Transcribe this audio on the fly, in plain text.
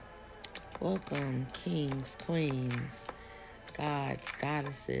Welcome, kings, queens, gods,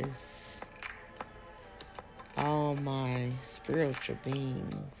 goddesses, all my spiritual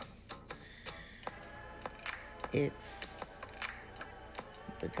beings. It's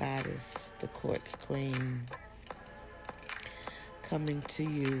the goddess, the quartz queen, coming to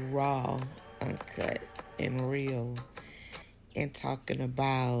you raw, uncut, and real, and talking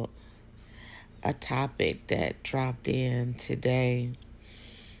about a topic that dropped in today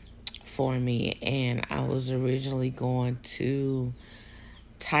for me, and I was originally going to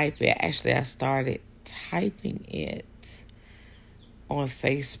type it. Actually, I started typing it on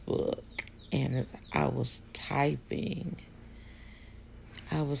Facebook, and as I was typing,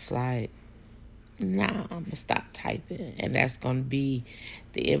 I was like, nah, I'm going to stop typing. And that's going to be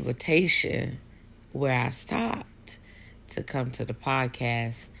the invitation where I stopped to come to the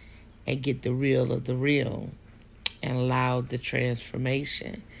podcast and get the real of the real and allow the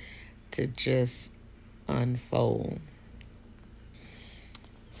transformation to just unfold.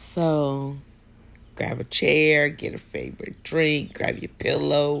 So grab a chair, get a favorite drink, grab your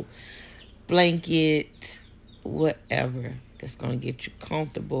pillow, blanket, whatever that's going to get you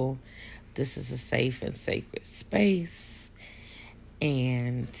comfortable. This is a safe and sacred space,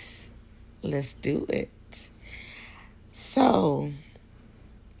 and let's do it. So,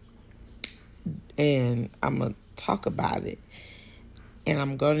 and I'm going to talk about it, and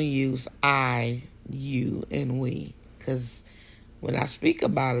I'm going to use I, you, and we, because when I speak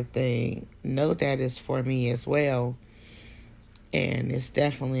about a thing, know that it's for me as well. And it's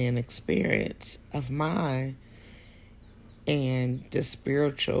definitely an experience of mine. And the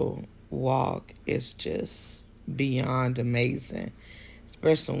spiritual walk is just beyond amazing,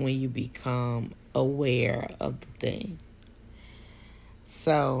 especially when you become aware of the thing.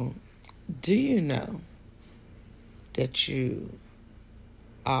 So, do you know that you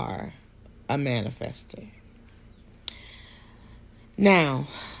are a manifester? Now,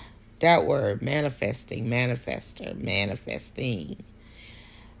 that word manifesting, manifester, manifesting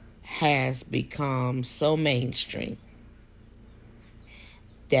has become so mainstream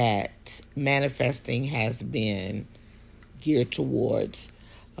that manifesting has been geared towards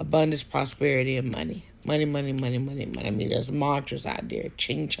abundance, prosperity, and money. Money, money, money, money, money. I mean, there's mantras out there,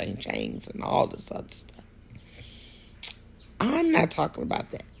 ching, ching, chings, and all this other stuff. I'm not talking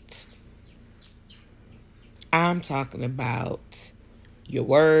about that. I'm talking about your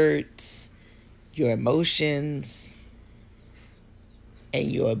words, your emotions,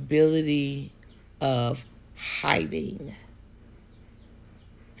 and your ability of hiding.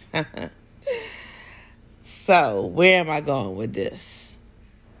 So, where am I going with this?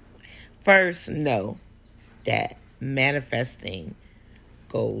 First, know that manifesting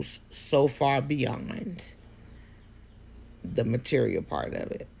goes so far beyond the material part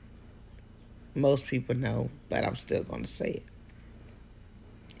of it. Most people know, but I'm still going to say it.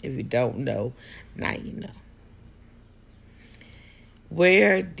 If you don't know, now you know.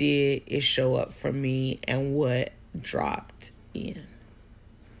 Where did it show up for me, and what dropped in?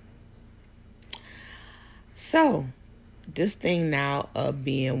 So, this thing now of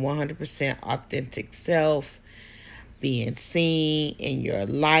being 100% authentic self, being seen in your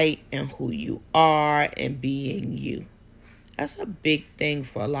light and who you are, and being you. That's a big thing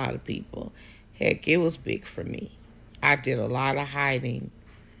for a lot of people. Heck, it was big for me. I did a lot of hiding,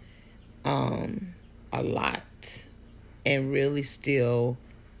 a lot, and really still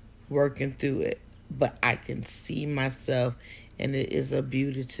working through it. But I can see myself, and it is a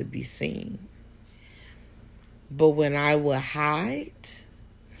beauty to be seen. But when I would hide,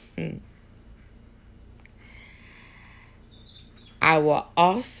 I will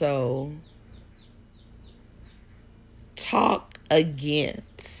also talk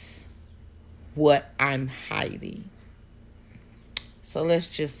against what I'm hiding. So let's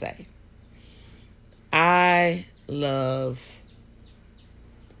just say, I love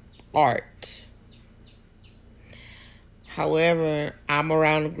art. However, I'm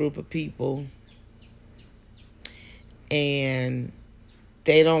around a group of people and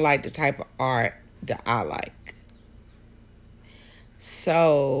they don't like the type of art that I like.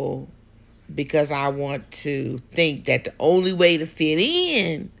 So, because I want to think that the only way to fit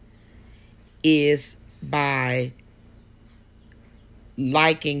in is by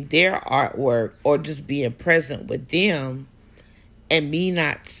liking their artwork or just being present with them, and me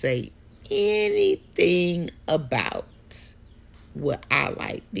not say anything about what I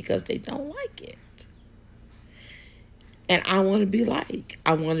like because they don't like it. And I want to be like,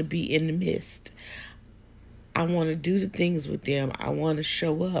 I want to be in the midst. I want to do the things with them. I want to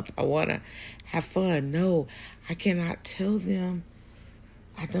show up. I want to have fun. No, I cannot tell them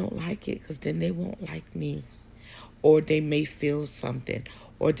I don't like it because then they won't like me. Or they may feel something.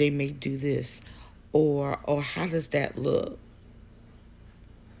 Or they may do this. Or how does that look?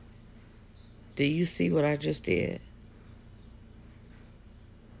 Do you see what I just did?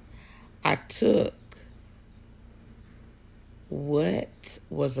 I took what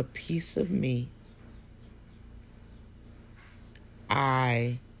was a piece of me.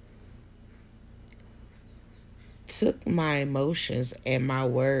 I took my emotions and my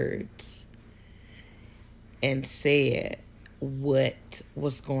words and said what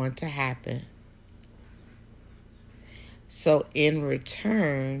was going to happen. So in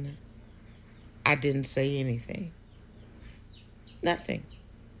return, I didn't say anything. Nothing.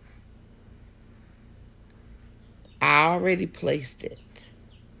 I already placed it.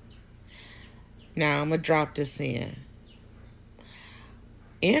 Now I'm going to drop this in.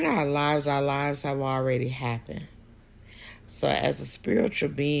 In our lives have already happened. So as a spiritual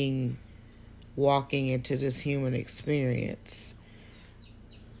being walking into this human experience,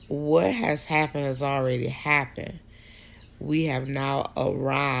 what has happened has already happened. We have now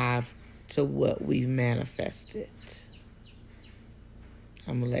arrived to what we've manifested.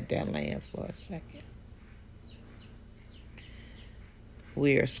 I'm going to let that land for a second.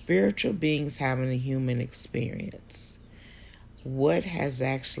 We are spiritual beings having a human experience. What has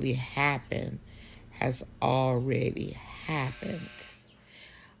actually happened has already happened.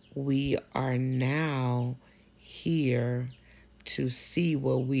 We are now here to see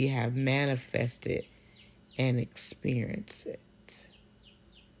what we have manifested and experience it.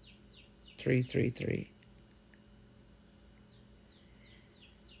 333.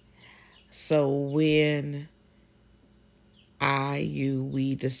 So when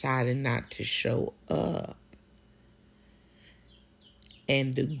we decided not to show up,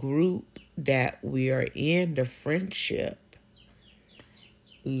 and the group that we are in, the friendship,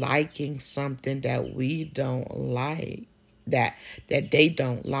 liking something that we don't like, that they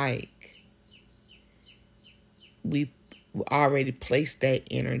don't like, we already placed that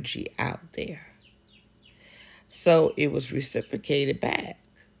energy out there. So it was reciprocated back.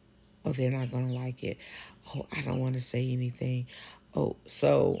 Oh, they're not going to like it. Oh, I don't want to say anything. Oh,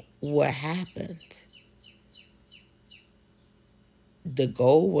 so what happened? The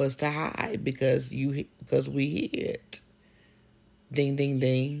goal was to hide because we hid. Ding, ding,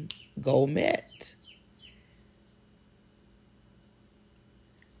 ding. Goal met.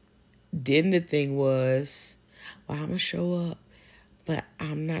 Then the thing was, well, I'm going to show up, but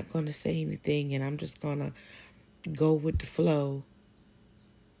I'm not going to say anything, and I'm just going to go with the flow.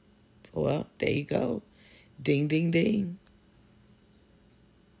 Well, there you go. Ding, ding, ding.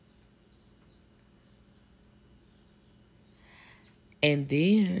 And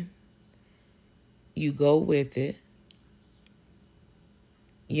then you go with it.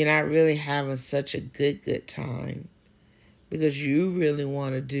 You're not really having such a good time because you really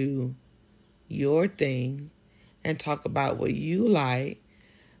want to do your thing and talk about what you like,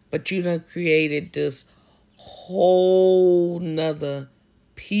 but you done created this whole nother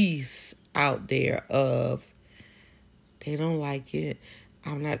piece out there of, they don't like it,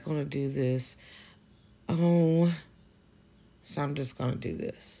 I'm not going to do this. Oh, so I'm just going to do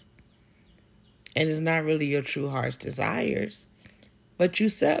this. And it's not really your true heart's desires, but you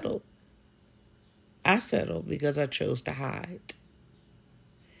settled. I settled because I chose to hide.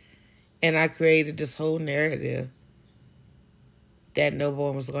 And I created this whole narrative that no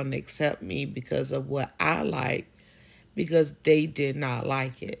one was going to accept me because of what I like, because they did not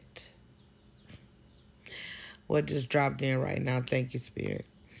like it. What just dropped in right now? Thank you, Spirit.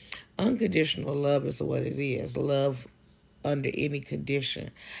 Unconditional love is what it is. Love under any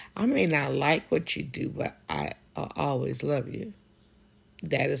condition. I may not like what you do, but I always love you.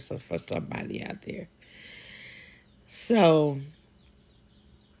 That is for somebody out there. So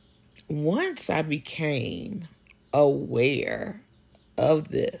once I became aware of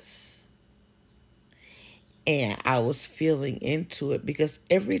this and I was feeling into it, because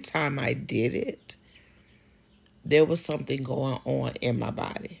every time I did it, there was something going on in my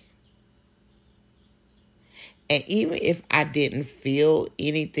body. And even if I didn't feel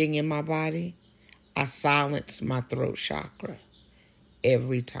anything in my body, I silenced my throat chakra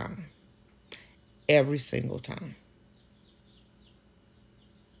every time. Every single time.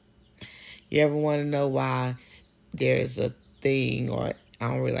 You ever want to know why there's a thing, or I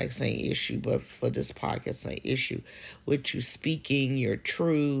don't really like saying issue, but for this podcast, an issue with you speaking your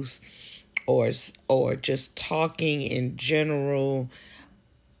truth or just talking in general?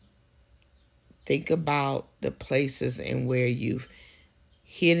 Think about the places and where you've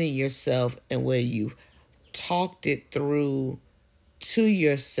hidden yourself and where you've talked it through to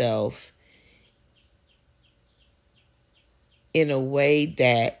yourself in a way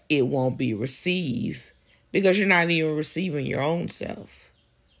that it won't be received, because you're not even receiving your own self.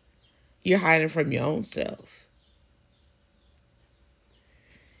 You're hiding from your own self.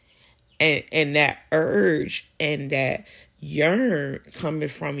 And that urge and that yearn coming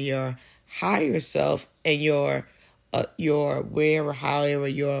from your higher self and your wherever, however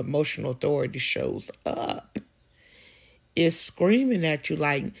your emotional authority shows up, is screaming at you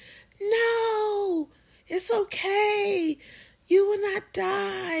like, no, it's okay. You will not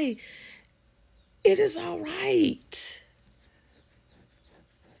die. It is all right.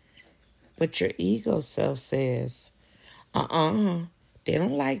 But your ego self says, they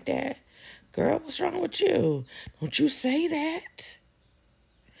don't like that. Girl, what's wrong with you? Don't you say that.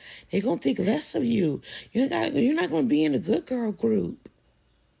 They're going to think less of you. You're not going to be in the good girl group.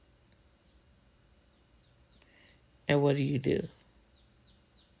 And what do?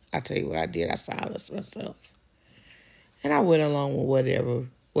 I tell you what I did. I silenced myself. And I went along with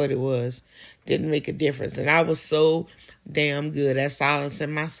what it was. Didn't make a difference. And I was so damn good at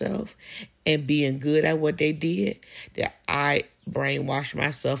silencing myself and being good at what they did that I brainwashed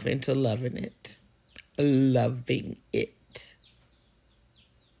myself into loving it. Loving it.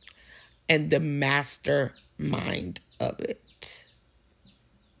 And the mastermind of it.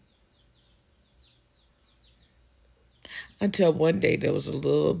 Until one day there was a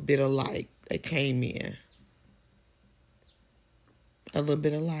little bit of light that came in. A little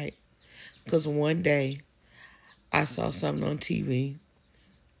bit of light. Because one day I saw something on TV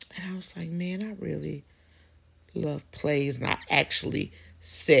and I was like, man, I really love plays. And I actually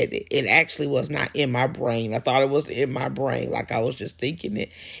said it. It actually was not in my brain. I thought it was in my brain, like I was just thinking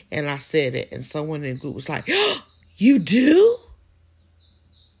it. And I said it. And someone in the group was like, oh, you do?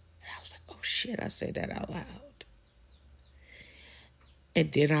 And I was like, oh shit, I said that out loud.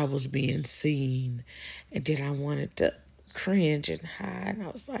 And then I was being seen. And then I wanted to cringe and hide. And I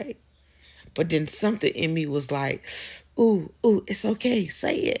was like, but then something in me was like, ooh, it's okay.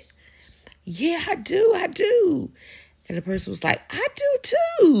 Say it. Yeah, I do. And the person was like, I do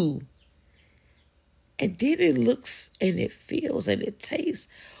too. And then it looks and it feels and it tastes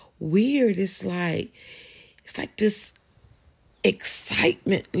weird. It's like this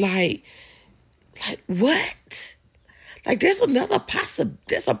excitement. Like what? Like there's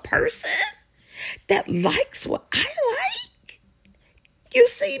a person that likes what I like. You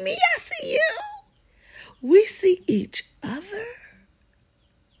see me, I see you. We see each other.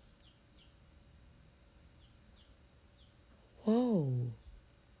 Whoa.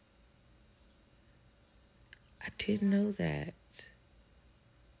 I didn't know that.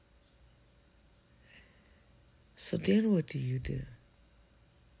 So then what do you do?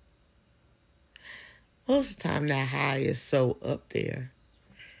 Most of the time that high is so up there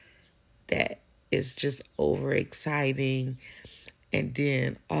that it's just overexciting. And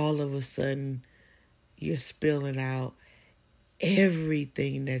then all of a sudden you're spilling out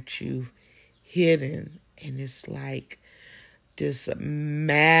everything that you've hidden. And it's like this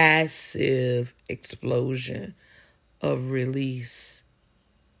massive explosion of release.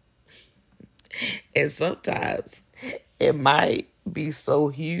 And sometimes it might be so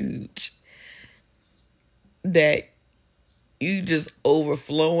huge that you just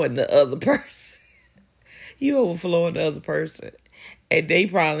overflowing the other person. You overflowing the other person. And they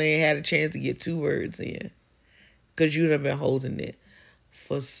probably ain't had a chance to get 2 words in. Because you'd have been holding it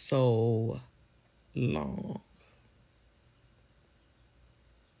for so long.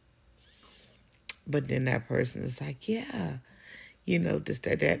 But then that person is like, yeah, this,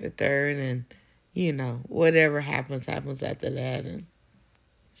 that, and the third. And, whatever happens after that.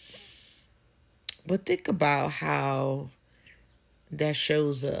 But think about how that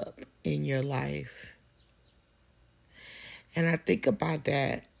shows up in your life. And I think about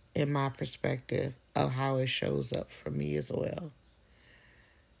that in my perspective of how it shows up for me as well.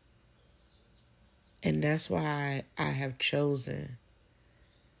 And that's why I have chosen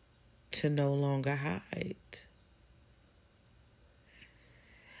to no longer hide.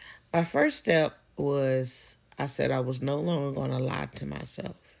 My first step was, I said I was no longer going to lie to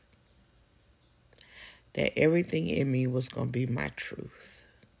myself. That everything in me was going to be my truth.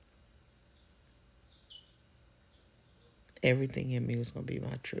 Everything in me was going to be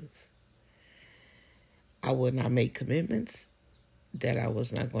my truth. I would not make commitments that I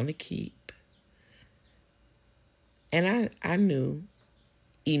was not going to keep. And I knew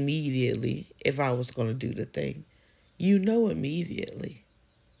immediately if I was going to do the thing. Immediately.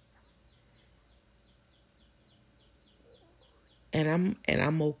 And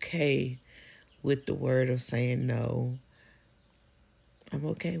I'm okay with the word of saying no I'm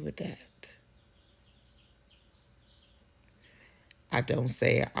okay with that. I don't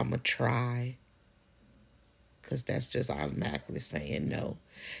say I'm going to try, because that's just automatically saying no.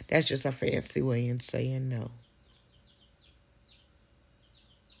 That's just a fancy way of saying no.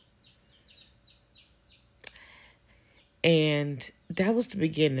 And that was the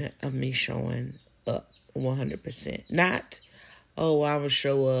beginning of me showing up 100%. Not, oh, I will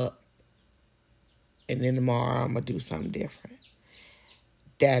show up and then tomorrow I'm going to do something different.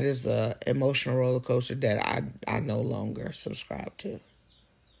 That is a emotional roller coaster that I no longer subscribe to.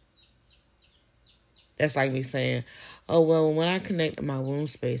 That's like me saying, oh, well, when I connect to my womb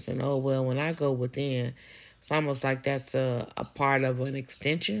space, and oh, well, when I go within, it's almost like that's a part of an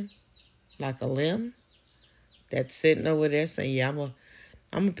extension, like a limb that's sitting over there saying, yeah, I'm going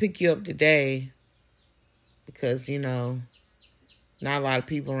to pick you up today because, not a lot of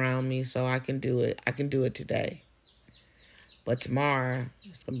people around me, so I can do it. I can do it today. But tomorrow,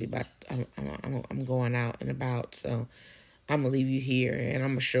 it's going to be about, I'm going out and about, so I'm going to leave you here, and I'm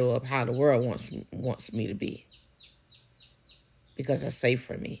going to show up how the world wants me to be. Because that's safe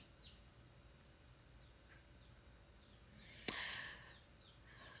for me.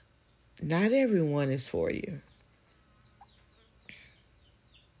 Not everyone is for you.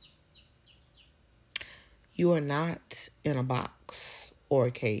 You are not in a box or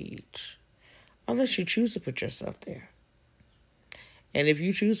a cage unless you choose to put yourself there. And if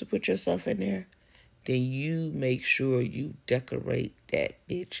you choose to put yourself in there, then you make sure you decorate that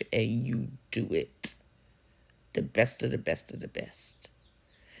bitch and you do it. The best of the best of the best.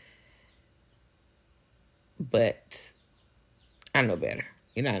 But I know better.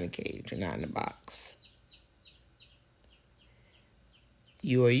 You're not in a cage. You're not in a box.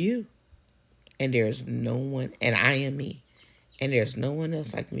 You are you. And there's no one, and I am me. And there's no one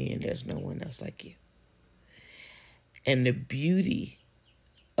else like me, and there's no one else like you. And the beauty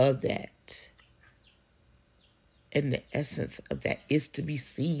of that, and the essence of that, is to be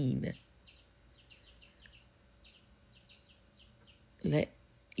seen. Let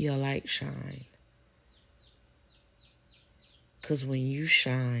your light shine. Because when you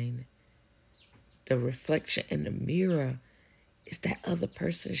shine, the reflection in the mirror is that other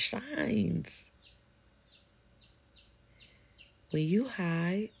person shines. When you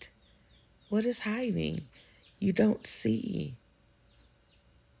hide, what is hiding? You don't see.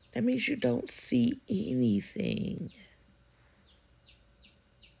 That means you don't see anything.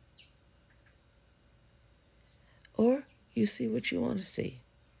 Or you see what you want to see.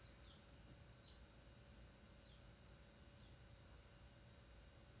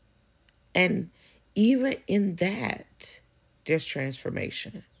 And even in that, there's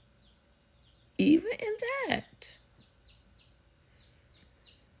transformation. Even in that.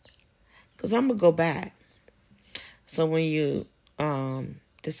 Because I'm going to go back. So when you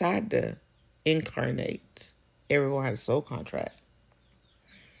decide to incarnate, everyone has a soul contract.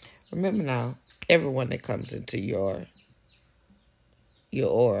 Remember now, everyone that comes into your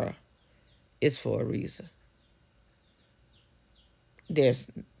aura is for a reason. There's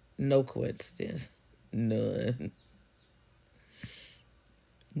no coincidence. None.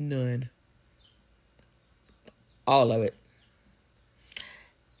 All of it.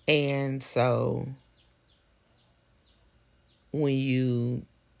 And so when you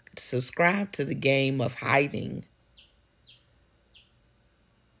subscribe to the game of hiding,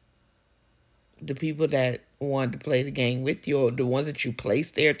 the people that wanted to play the game with you, or the ones that you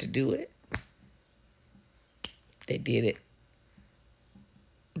placed there to do it, they did it.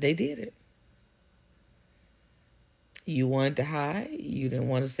 They did it. You wanted to hide. You didn't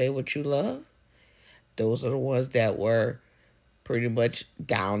want to say what you love. Those are the ones that were pretty much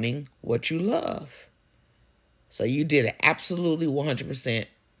downing what you love. So you did it absolutely 100%.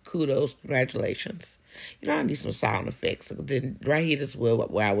 Kudos. Congratulations. I need some sound effects. So then right here, this is where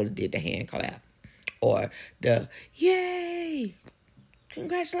I would have did the hand clap. Or the, yay!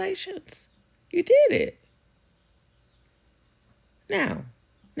 Congratulations. You did it. Now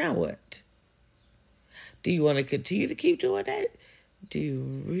what? Do you want to continue to keep doing that? Do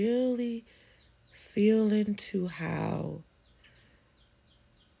you really feel into how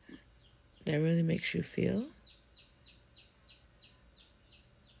that really makes you feel?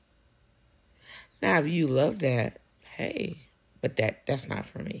 Now, if you love that, hey, but that's not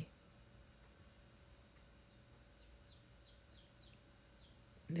for me.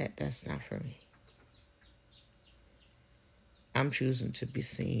 That's not for me. I'm choosing to be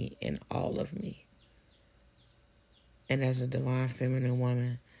seen in all of me. And as a divine feminine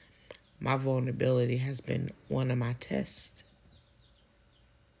woman, my vulnerability has been one of my tests.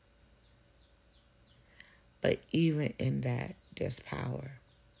 But even in that, there's power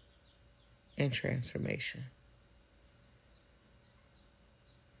and transformation.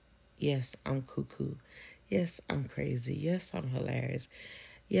 Yes, I'm cuckoo. Yes, I'm crazy. Yes, I'm hilarious.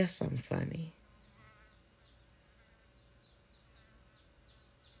 Yes, I'm funny.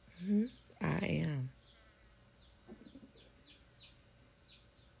 I am.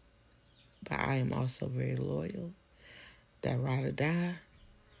 But I am also very loyal, that ride or die,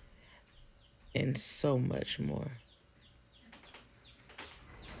 and so much more.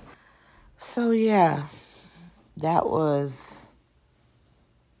 So yeah, that was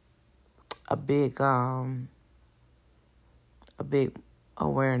a big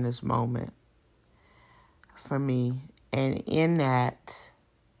awareness moment for me. And in that,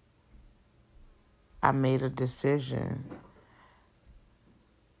 I made a decision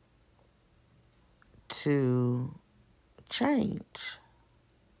to change.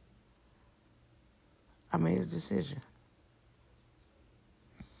 I made a decision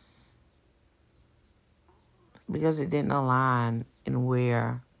because it didn't align in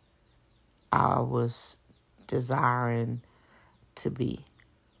where I was desiring to be.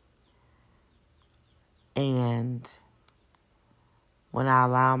 And when I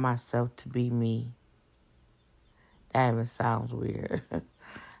allow myself to be me, that even sounds weird.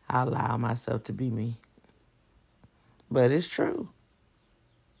 I allow myself to be me. But it's true.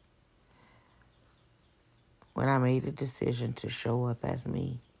 When I made the decision to show up as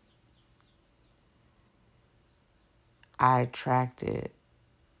me, I attracted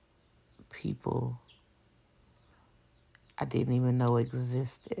people I didn't even know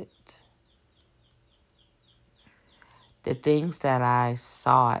existed. The things that I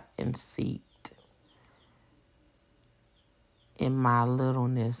sought and seeked in my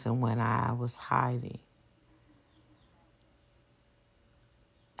littleness and when I was hiding,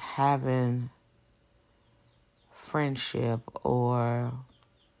 having friendship or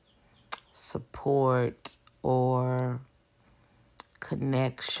support or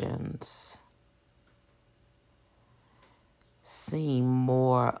connections seem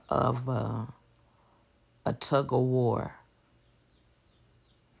more of a tug of war.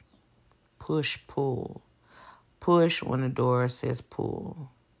 Push, pull. Push when the door says pull.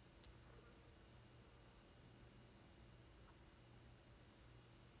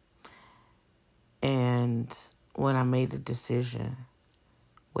 And when I made a decision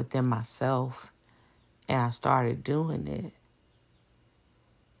within myself and I started doing it,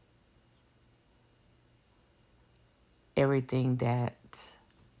 everything that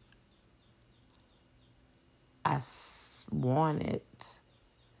I wanted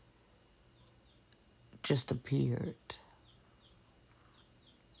just appeared.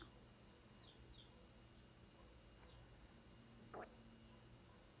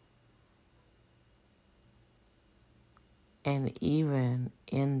 And even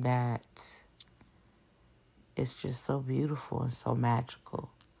in that, it's just so beautiful and so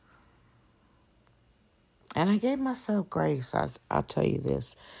magical. And I gave myself grace. I'll tell you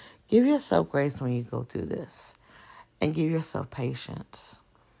this. Give yourself grace when you go through this. And give yourself patience.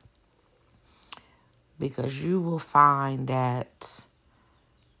 Because you will find that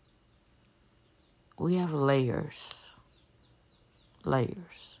we have layers.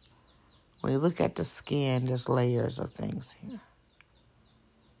 Layers. When you look at the skin, there's layers of things here.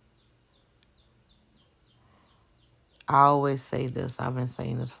 I always say this. I've been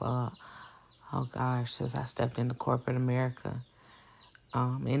saying this for, since I stepped into corporate America.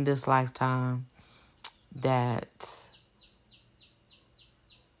 In this lifetime, that,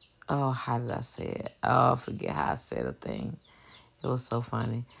 how did I say it? I forget how I said a thing. It was so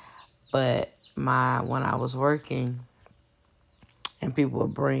funny. But when I was working and people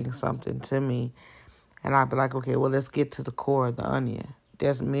would bring something to me, and I'd be like, okay, well, let's get to the core of the onion.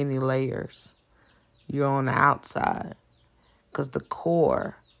 There's many layers. You're on the outside. Because the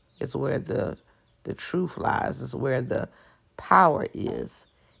core is where the truth lies. It's where the power is.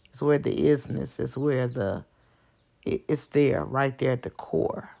 It's where the isness is. Where it's there, right there at the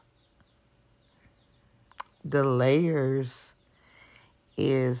core. The layers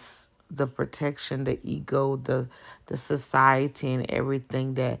is the protection, the ego, the society, and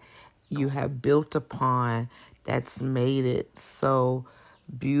everything that you have built upon that's made it so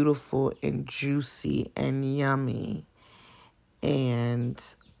beautiful and juicy and yummy and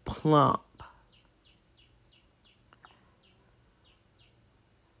plump.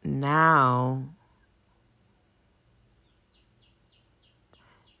 Now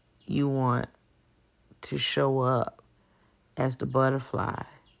you want to show up as the butterfly.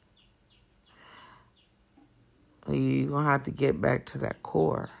 You're going to have to get back to that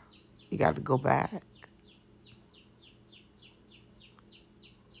core. You got to go back.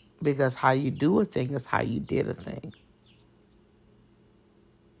 Because how you do a thing is how you did a thing.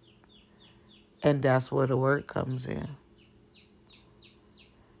 And that's where the word comes in.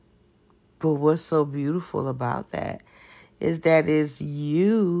 But what's so beautiful about that is that it's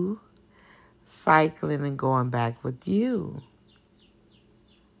you cycling and going back with you.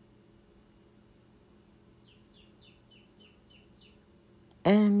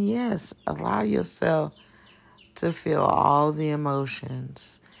 And yes, allow yourself to feel all the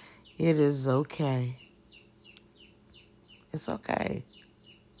emotions. It is okay. It's okay.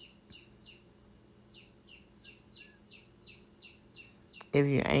 If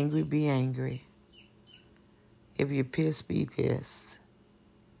you're angry, be angry. If you're pissed, be pissed.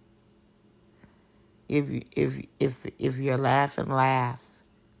 If you're laughing, laugh.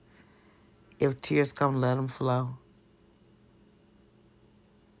 If tears come, let them flow.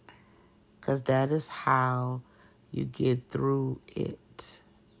 Because that is how you get through it.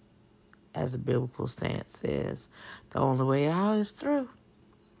 As a biblical stance says, the only way out is through.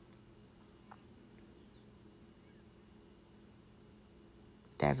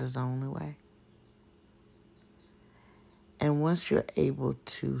 That is the only way. And once you're able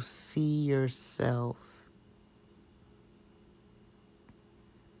to see yourself,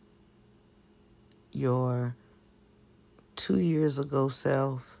 your 2 years ago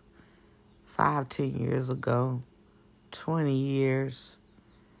self, 5, 10 years ago, 20 years,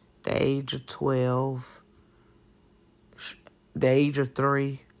 the age of 12, the age of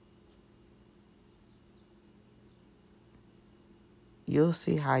 3, you'll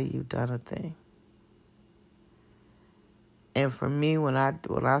see how you've done a thing. And for me, when I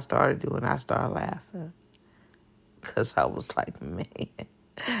started doing, I started laughing. Because I was like, man,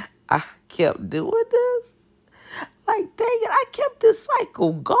 I kept doing this. Like, dang it, I kept this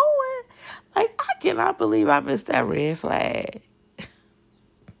cycle going. Like, I cannot believe I missed that red flag.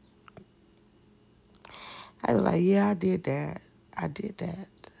 I was like, yeah, I did that. I did that.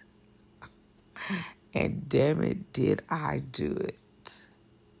 And damn it, did I do it.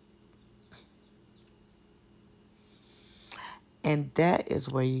 And that is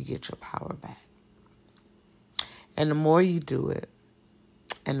where you get your power back. And the more you do it,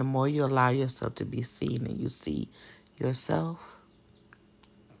 and the more you allow yourself to be seen and you see yourself,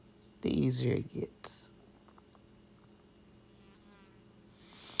 the easier it gets.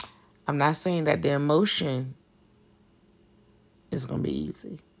 I'm not saying that the emotion is going to be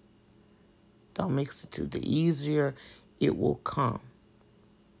easy. Don't mix the two. The easier it will come.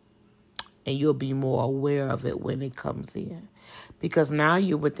 And you'll be more aware of it when it comes in. Because now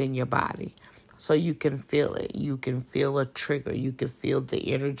you're within your body. So you can feel it. You can feel a trigger. You can feel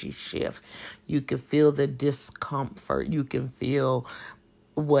the energy shift. You can feel the discomfort. You can feel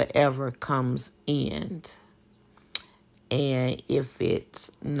whatever comes in. And if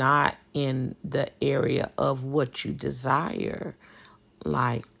it's not in the area of what you desire,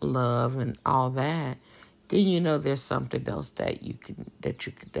 like love and all that, then you know there's something else that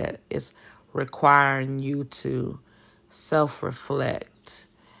is requiring you to self-reflect,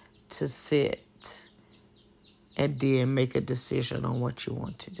 to sit, and then make a decision on what you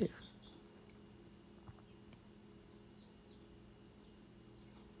want to do.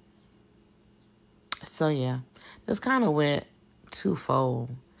 So yeah, this kind of went twofold,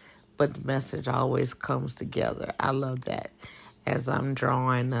 but the message always comes together. I love that. As I'm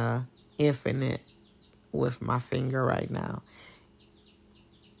drawing infinite with my finger right now.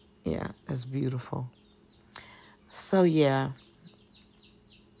 Yeah, that's beautiful. So yeah,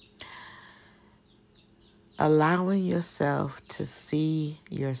 allowing yourself to see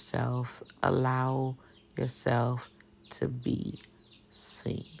yourself, allow yourself to be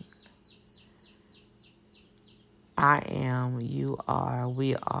seen. I am, you are,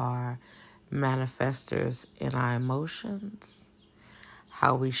 we are manifestors in our emotions,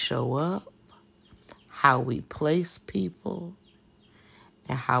 how we show up, how we place people,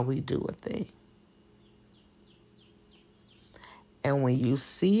 and how we do a thing. And when you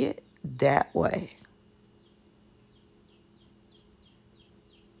see it that way,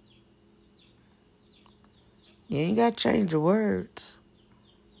 you ain't got to change the words.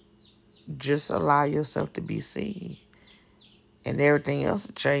 Just allow yourself to be seen. And everything else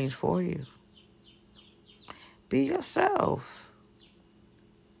will change for you. Be yourself.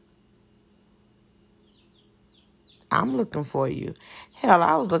 I'm looking for you. Hell,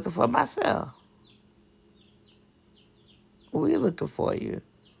 I was looking for myself. We're looking for you.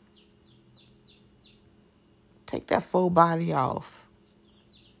 Take that full body off.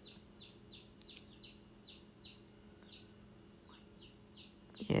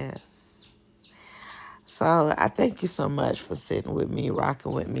 Yes. So I thank you so much for sitting with me,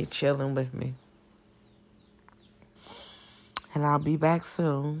 rocking with me, chilling with me. And I'll be back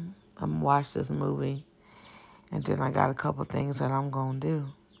soon. I'm going to watch this movie. And then I got a couple things that I'm going to do.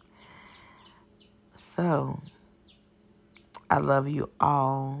 So, I love you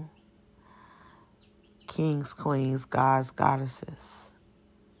all. Kings, queens, gods, goddesses.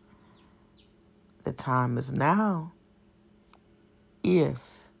 The time is now. If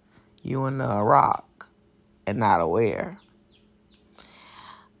you're in Iraq and not aware.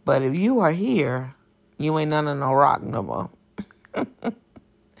 But if you are here, you ain't none of no rock no more.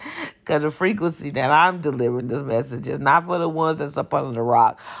 Because the frequency that I'm delivering this message is not for the ones that's up under the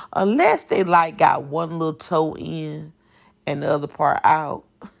rock. Unless they like got one little toe in and the other part out.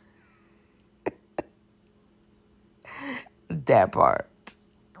 That part.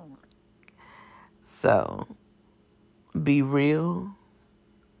 So, be real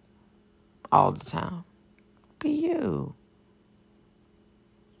all the time. Be you.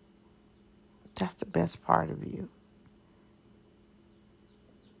 That's the best part of you.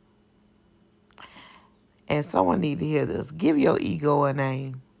 And someone need to hear this. Give your ego a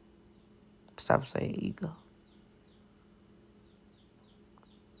name. Stop saying ego.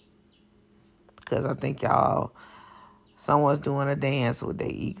 Because I think someone's doing a dance with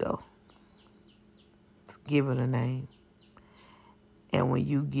their ego. Give it a name. And when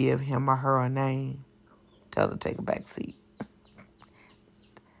you give him or her a name, tell them to take a back seat.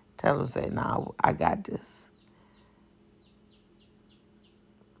 Tell them, say, nah, I got this.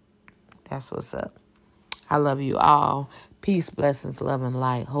 That's what's up. I love you all. Peace, blessings, love, and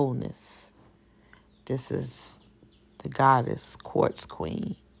light, wholeness. This is the Goddess Quartz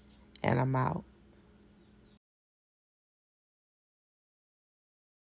Queen, and I'm out.